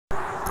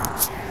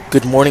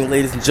Good morning,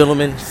 ladies and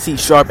gentlemen. C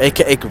Sharp,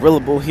 aka Gorilla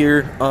Bull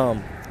here.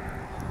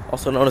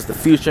 Also known as the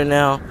Future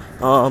now.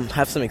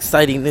 Have some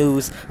exciting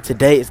news.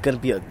 Today is going to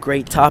be a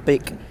great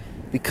topic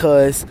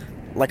because,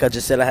 like I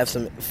just said, I have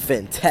some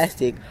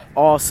fantastic,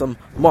 awesome,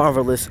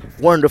 marvelous,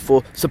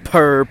 wonderful,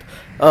 superb,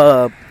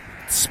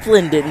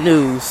 splendid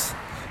news.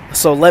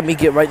 So let me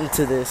get right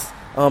into this.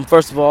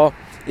 First of all,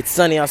 it's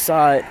sunny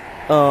outside.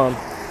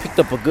 Picked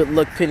up a good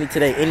luck penny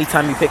today.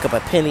 Anytime you pick up a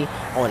penny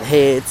on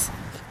heads,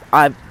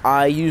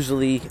 I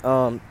usually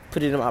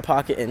put it in my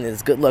pocket, and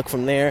it's good luck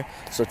from there.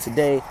 So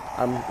today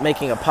I'm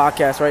making a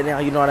podcast right now.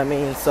 You know what I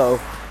mean? So,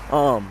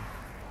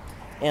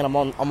 and I'm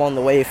on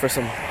the way for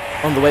some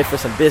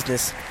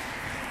business.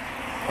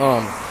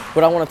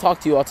 What I want to talk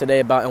to you all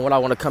today about, and what I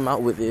want to come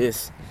out with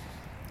is,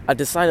 I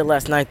decided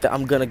last night that I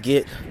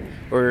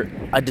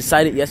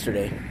decided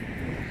yesterday,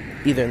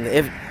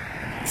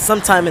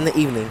 sometime in the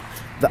evening,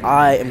 that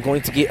I am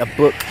going to get a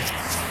book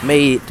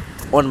made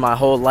on my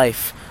whole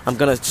life. I'm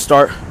going to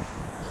start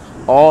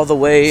all the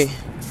way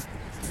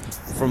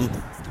from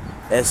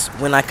as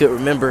when I could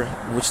remember,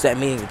 which that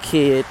means a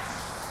kid.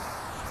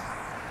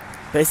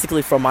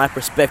 Basically from my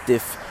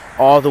perspective,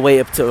 all the way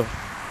up to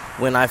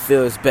when I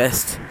feel is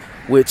best,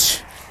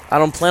 which I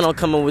don't plan on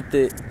coming with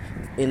it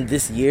in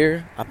this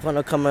year. I plan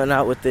on coming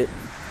out with it.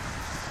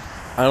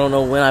 I don't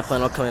know when I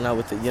plan on coming out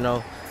with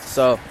it,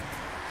 So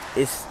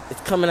it's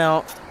coming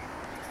out.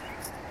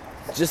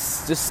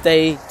 Just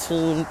stay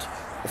tuned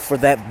for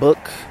that book.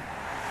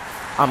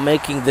 I'm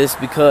making this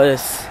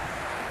because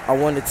I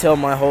want to tell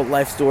my whole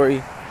life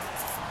story.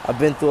 I've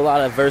been through a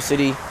lot of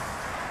adversity.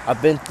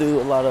 I've been through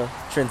a lot of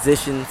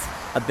transitions.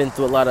 I've been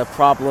through a lot of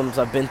problems.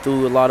 I've been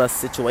through a lot of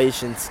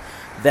situations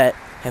that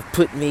have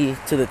put me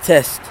to the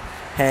test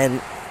and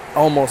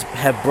almost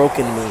have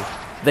broken me.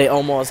 They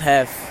almost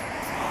have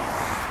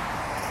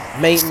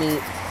made me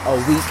a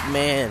weak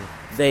man.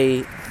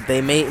 They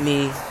made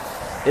me.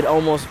 It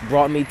almost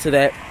brought me to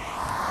that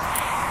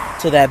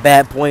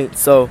bad point.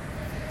 So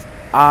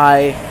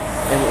I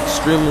am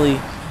extremely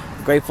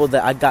grateful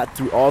that I got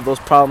through all those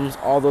problems,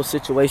 all those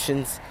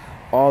situations,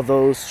 all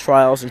those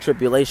trials and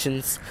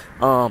tribulations.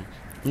 I'm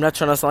not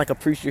trying to sound like a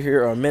preacher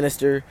here, or a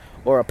minister,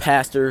 or a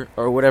pastor,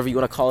 or whatever you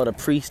want to call it, a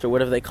priest, or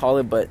whatever they call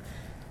it, but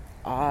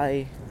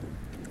I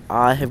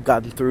have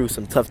gotten through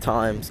some tough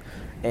times,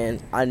 and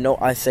I know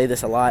I say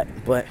this a lot,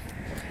 but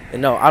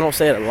no, I don't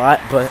say it a lot,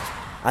 but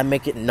I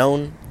make it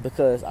known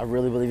because I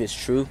really believe it's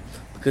true,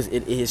 because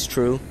it is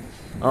true.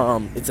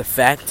 It's a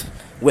fact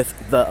with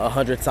the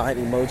 100 sign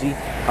emoji.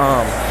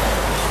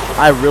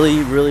 I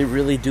really, really,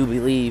 really do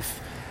believe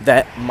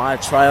that my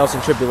trials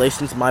and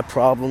tribulations, my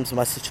problems,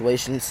 my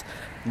situations,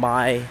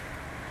 my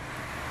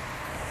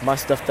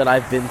stuff that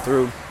I've been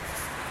through,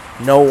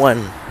 no one,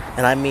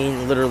 and I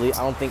mean literally,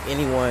 I don't think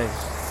anyone,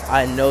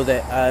 I know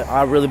that,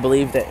 I really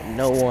believe that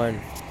no one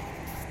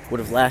would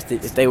have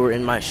lasted if they were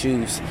in my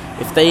shoes.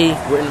 If they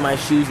were in my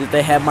shoes, if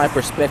they had my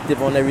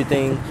perspective on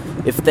everything,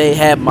 if they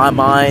had my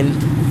mind,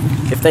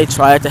 if they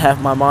tried to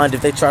have my mind,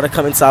 if they tried to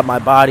come inside my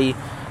body,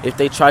 if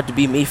they tried to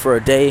be me for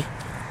a day,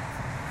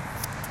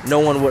 no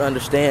one would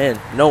understand.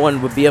 No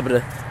one would be able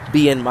to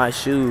be in my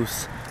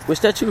shoes. Which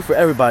that's true for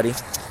everybody.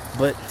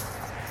 But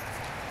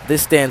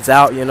this stands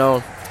out,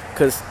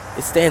 because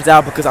it stands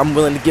out because I'm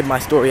willing to get my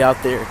story out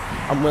there.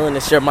 I'm willing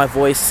to share my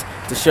voice,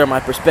 to share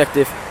my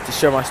perspective, to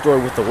share my story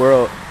with the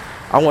world.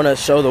 I want to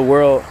show the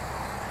world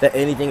that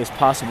anything is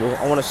possible.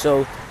 I want to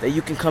show that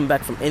you can come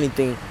back from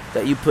anything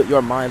that you put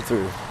your mind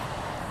through.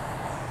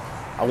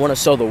 I want to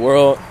show the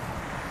world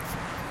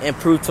and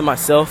prove to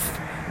myself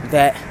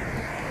that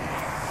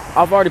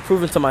I've already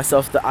proven to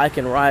myself that I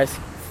can rise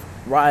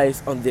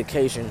on the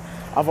occasion.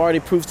 I've already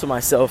proved to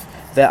myself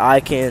that I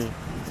can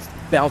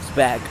bounce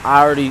back.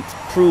 I already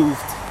proved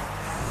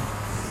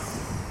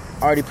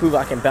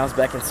I can bounce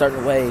back in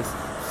certain ways.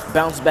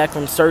 Bounce back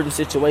from certain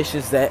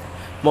situations that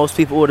most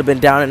people would have been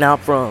down and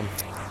out from.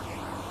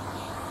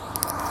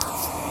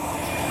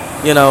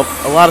 A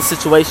lot of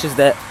situations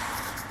that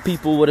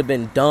people would have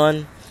been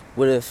done,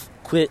 would have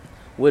quit,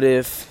 would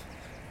have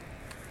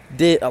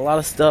did a lot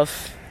of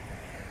stuff,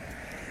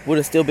 would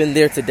have still been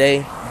there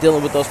today,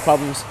 dealing with those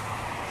problems.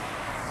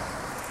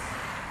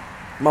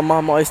 My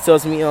mom always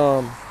tells me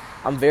I'm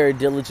very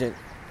diligent,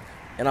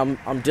 and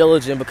I'm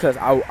diligent because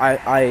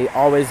I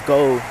always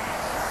go.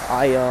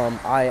 I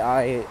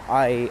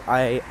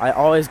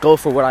always go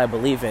for what I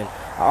believe in.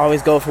 I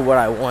always go for what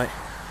I want,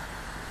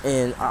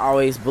 and I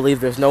always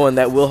believe there's no one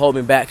that will hold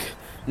me back,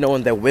 no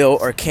one that will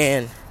or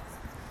can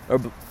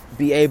or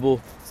be able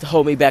to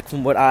hold me back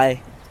from what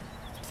I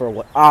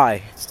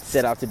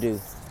set out to do.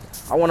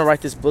 I want to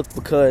write this book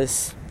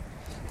because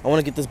I want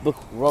to get this book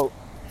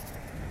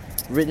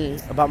written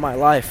about my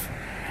life.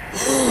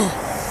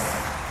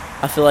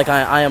 I feel like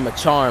I am a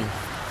charm.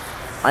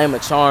 I am a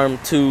charm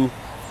to.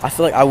 I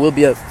feel like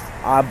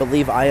I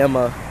believe I'm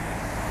a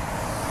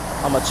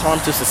charm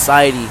to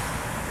society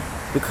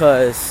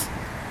because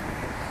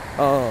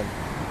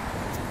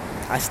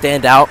I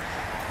stand out.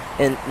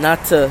 And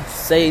not to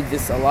say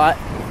this a lot,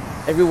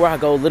 everywhere I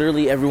go,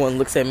 literally everyone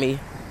looks at me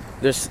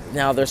There's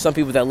some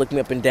people that look me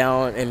up and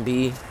down and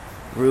be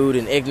rude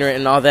and ignorant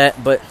and all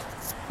that, but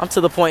I'm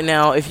to the point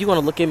now, if you want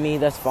to look at me,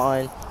 that's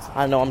fine.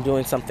 I know I'm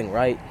doing something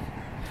right.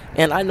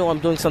 And I know I'm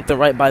doing something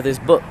right by this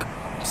book.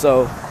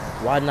 So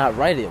why not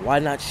write it? Why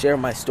not share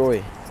my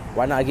story?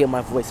 Why not get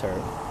my voice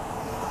heard?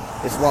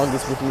 As long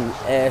as with me,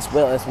 as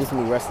well as with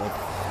me wrestling.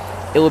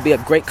 It would be a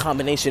great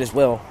combination as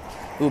well.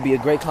 It would be a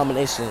great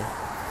combination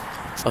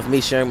of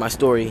me sharing my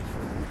story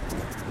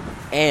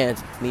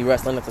and me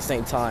wrestling at the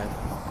same time.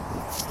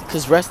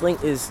 Because wrestling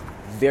is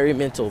very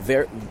mental.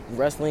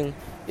 Wrestling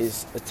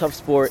is a tough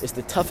sport. It's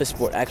the toughest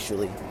sport,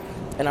 actually.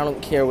 And I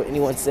don't care what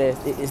anyone says.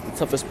 It is the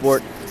toughest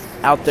sport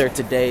out there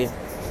today.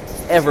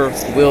 Ever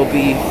will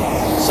be.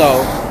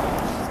 So,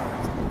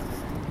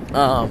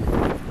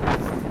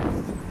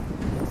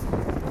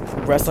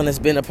 wrestling has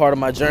been a part of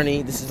my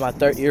journey. This is my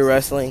 3rd year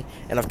wrestling.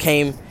 And I've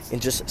came in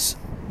just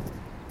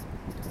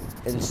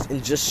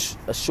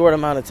a short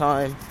amount of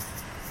time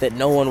that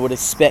no one would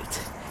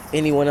expect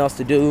anyone else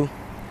to do.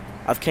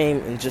 I've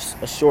came just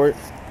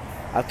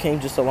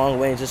a long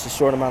way in just a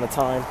short amount of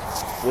time,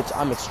 which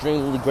I'm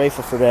extremely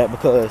grateful for that,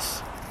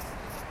 because,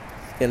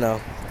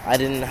 I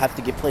didn't have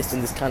to get placed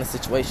in this kind of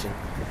situation.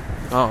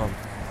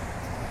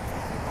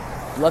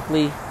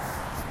 Luckily,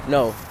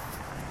 no.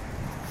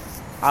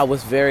 I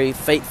was very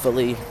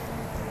fatefully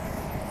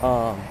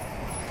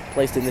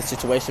placed in this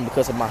situation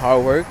because of my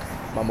hard work,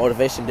 my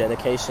motivation,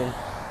 dedication,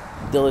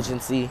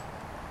 diligency,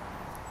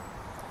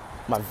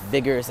 my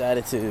vigorous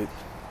attitude.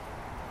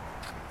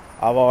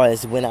 I've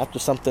always went after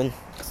something,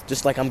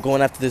 just like I'm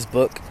going after this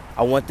book.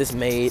 I want this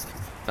made,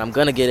 and I'm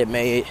going to get it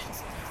made.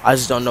 I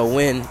just don't know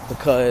when,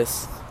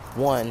 because,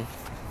 one,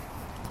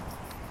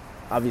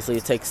 obviously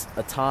it takes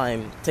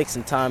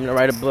some time to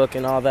write a book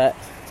and all that,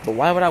 but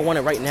why would I want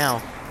it right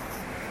now?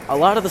 A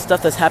lot of the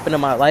stuff that's happened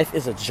in my life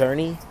is a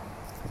journey,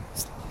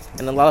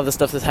 and a lot of the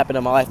stuff that's happened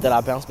in my life that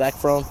I bounce back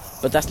from,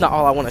 but that's not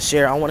all I want to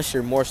share. I want to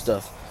share more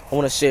stuff. I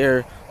want to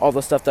share all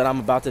the stuff that I'm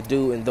about to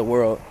do in the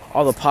world,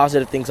 all the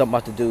positive things I'm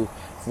about to do,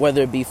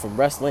 whether it be from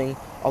wrestling,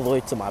 all the way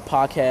to my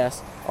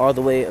podcast, all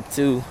the way up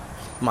to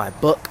my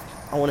book.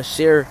 I want to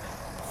share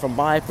from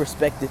my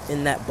perspective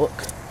in that book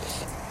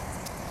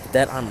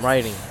that I'm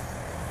writing.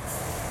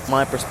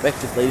 My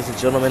perspective, ladies and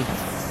gentlemen.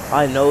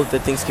 I know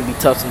that things can be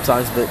tough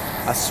sometimes, but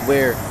I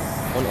swear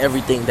on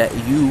everything that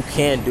you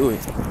can do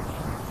it.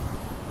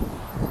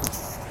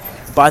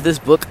 By this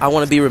book, I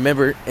want to be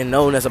remembered and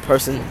known as a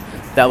person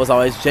that was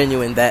always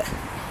genuine, that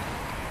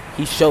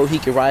he showed he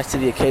could rise to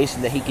the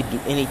occasion, that he could do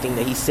anything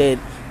that he said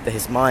that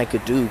his mind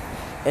could do.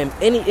 And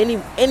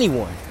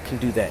anyone can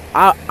do that.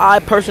 I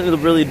personally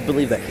really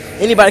believe that.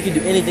 Anybody can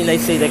do anything they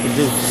say they can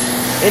do.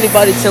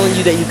 Anybody telling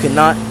you that you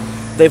cannot,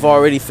 they've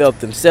already failed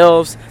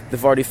themselves.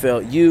 They've already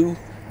failed you.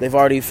 They've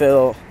already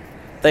failed.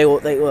 Let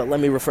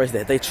me rephrase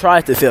that. They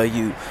tried to fail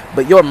you,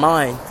 but your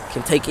mind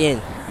can take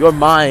in. Your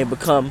mind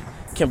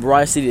can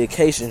rise to the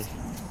occasion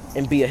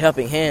and be a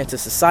helping hand to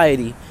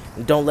society.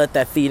 And don't let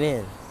that feed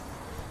in.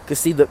 Because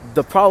see,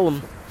 the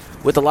problem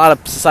with a lot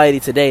of society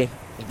today,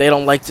 they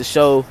don't like to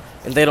show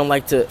and they don't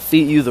like to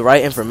feed you the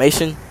right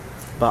information.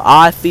 But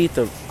I feed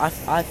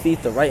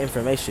the right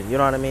information. You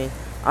know what I mean?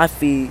 I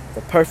feed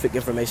the perfect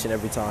information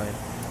every time.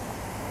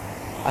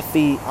 I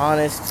feed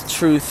honest,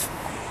 truth,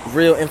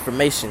 real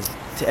information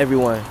to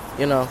everyone.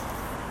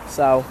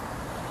 So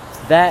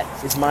that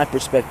is my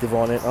perspective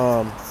on it.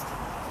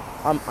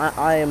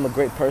 I am a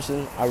great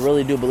person. I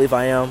really do believe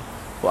I am.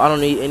 Well, I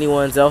don't need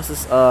anyone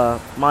else's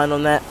mind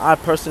on that. I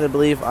personally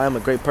believe I am a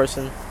great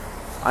person.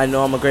 I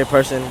know I'm a great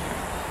person.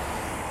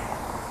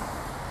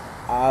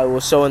 I will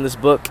show in this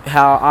book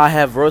how I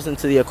have risen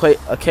to the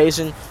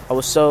occasion. I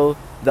will show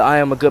that I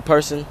am a good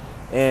person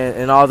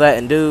and all that,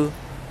 and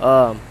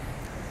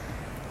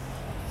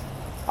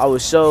I will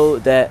show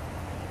that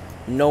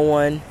no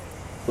one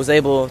was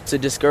able to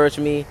discourage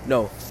me.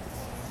 No,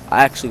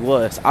 I actually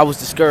was. I was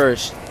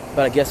discouraged,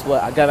 but guess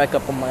what? I got back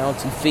up on my own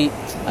 2 feet.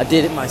 I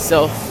did it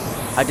myself.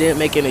 I didn't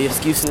make any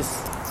excuses.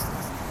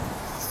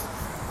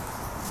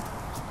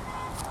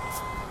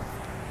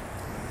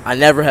 I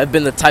never have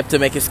been the type to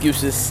make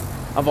excuses.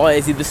 I've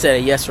always either said a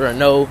yes or a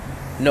no.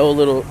 No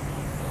little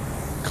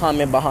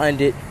comment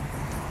behind it.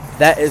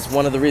 That is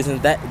one of the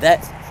reasons.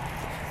 That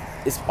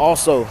is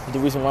also the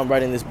reason why I'm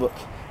writing this book.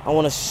 I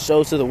want to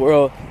show to the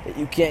world that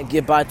you can't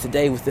get by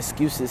today with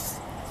excuses.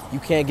 You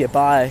can't get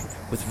by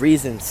with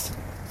reasons.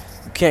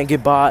 You can't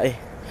get by.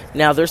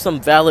 Now, there's some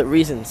valid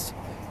reasons,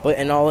 but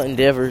in all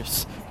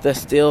endeavors, that's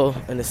still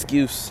an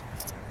excuse.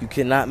 You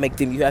cannot make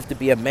them. You have to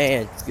be a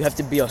man. You have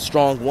to be a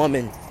strong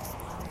woman.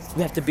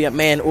 You have to be a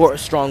man or a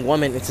strong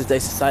woman in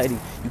today's society.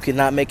 You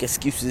cannot make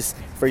excuses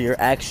for your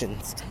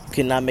actions. You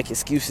cannot make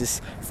excuses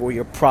for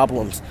your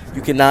problems.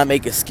 You cannot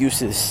make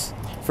excuses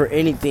for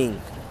anything,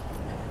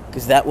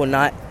 because that will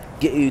not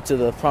get you to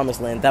the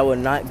promised land. That will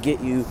not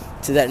get you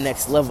to that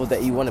next level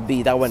that you want to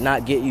be. That will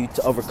not get you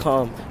to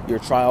overcome your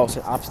trials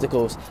and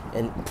obstacles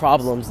and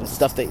problems and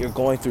stuff that you're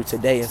going through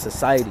today in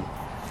society.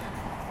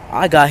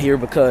 I got here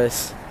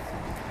because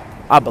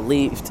I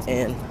believed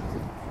and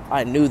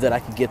I knew that I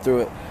could get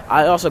through it.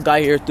 I also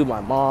got here through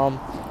my mom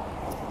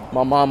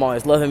my mom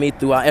always loving me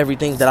throughout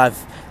everything that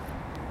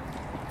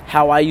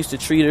how I used to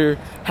treat her,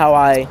 how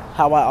I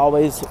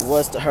always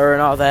was to her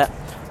and all that,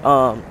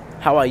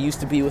 how I used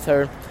to be with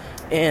her.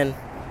 And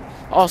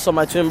also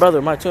my twin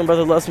brother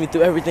loves me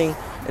through everything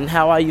and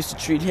how I used to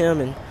treat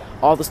him and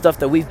all the stuff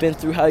that we've been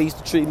through, how he used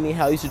to treat me,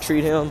 how I used to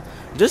treat him,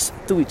 just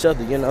through each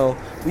other,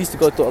 We used to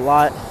go through a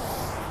lot,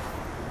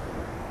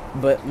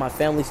 but my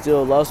family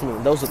still loves me.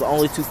 Those are the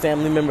only two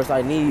family members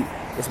I need.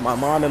 It's my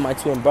mom and my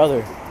twin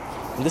brother.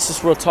 And this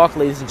is real talk,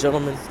 ladies and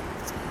gentlemen.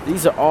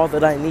 These are all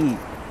that I need.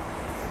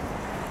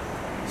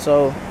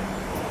 So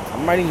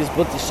I'm writing this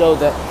book to show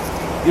that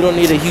you don't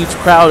need a huge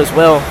crowd as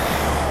well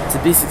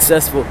to be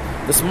successful.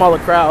 The smaller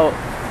crowd,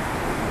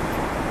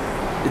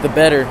 the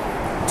better.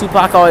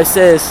 Tupac always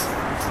says,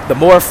 the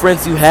more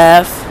friends you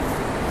have,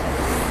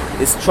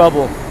 it's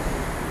trouble.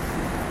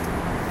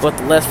 But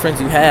the less friends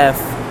you have,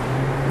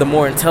 the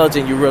more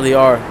intelligent you really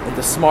are and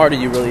the smarter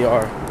you really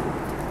are.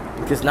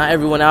 Because not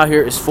everyone out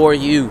here is for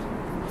you.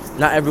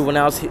 Not everyone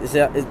else is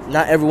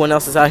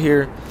out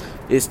here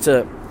is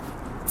to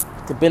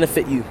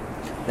benefit you.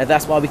 And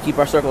that's why we keep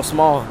our circle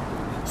small.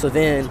 So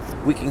then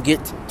we can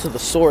get to the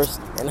source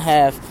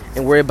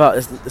and worry about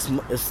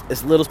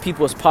as little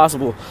people as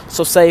possible.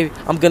 So say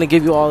I'm going to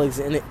give you all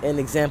an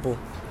example.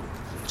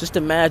 Just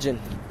imagine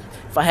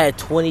if I had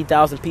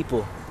 20,000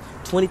 people,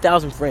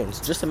 20,000 friends.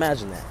 Just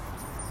imagine that.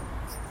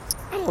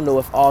 I don't know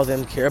if all of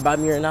them care about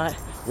me or not.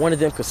 One of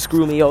them could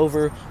screw me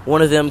over.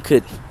 One of them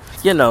could,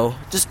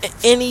 just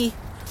any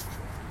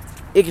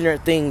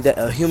ignorant thing that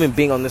a human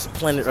being on this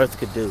planet Earth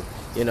could do,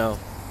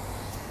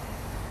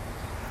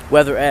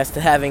 Whether as to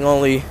having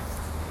only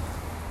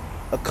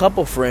a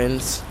couple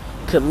friends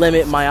could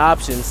limit my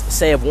options.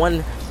 Say if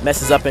one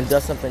messes up and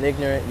does something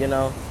ignorant,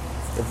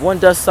 If one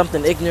does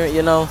something ignorant,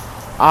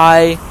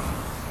 I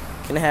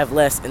can have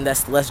less, and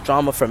that's less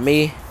drama for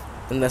me,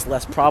 and that's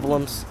less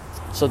problems.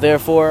 So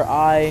therefore,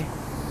 I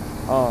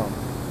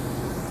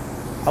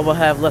will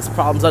have less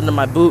problems under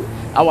my boot.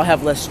 I will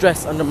have less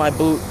stress under my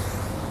boot.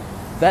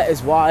 That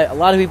is why a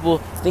lot of people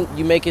think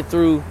you make it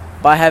through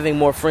by having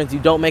more friends. You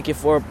don't make it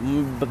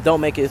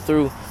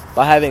through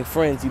by having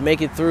friends. You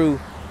make it through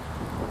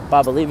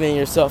by believing in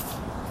yourself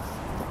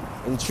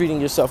and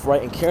treating yourself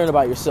right and caring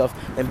about yourself.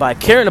 And by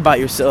caring about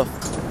yourself,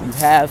 you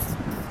have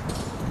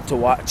to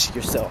watch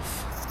yourself.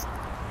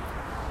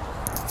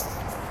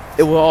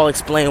 It will all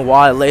explain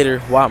why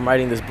I'm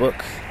writing this book.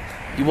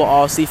 You will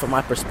all see from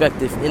my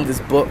perspective in this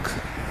book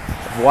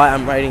of why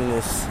I'm writing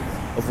this,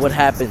 of what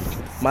happened,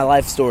 my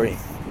life story.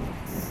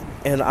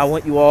 And I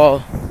want you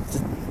all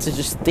to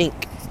just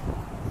think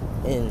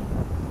and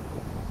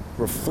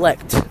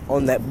reflect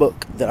on that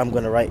book that I'm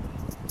going to write.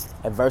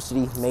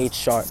 Adversity Made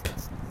Sharp.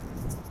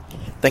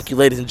 Thank you,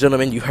 ladies and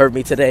gentlemen. You heard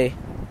me today.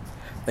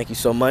 Thank you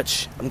so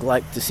much. I'm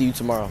glad to see you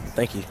tomorrow.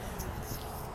 Thank you.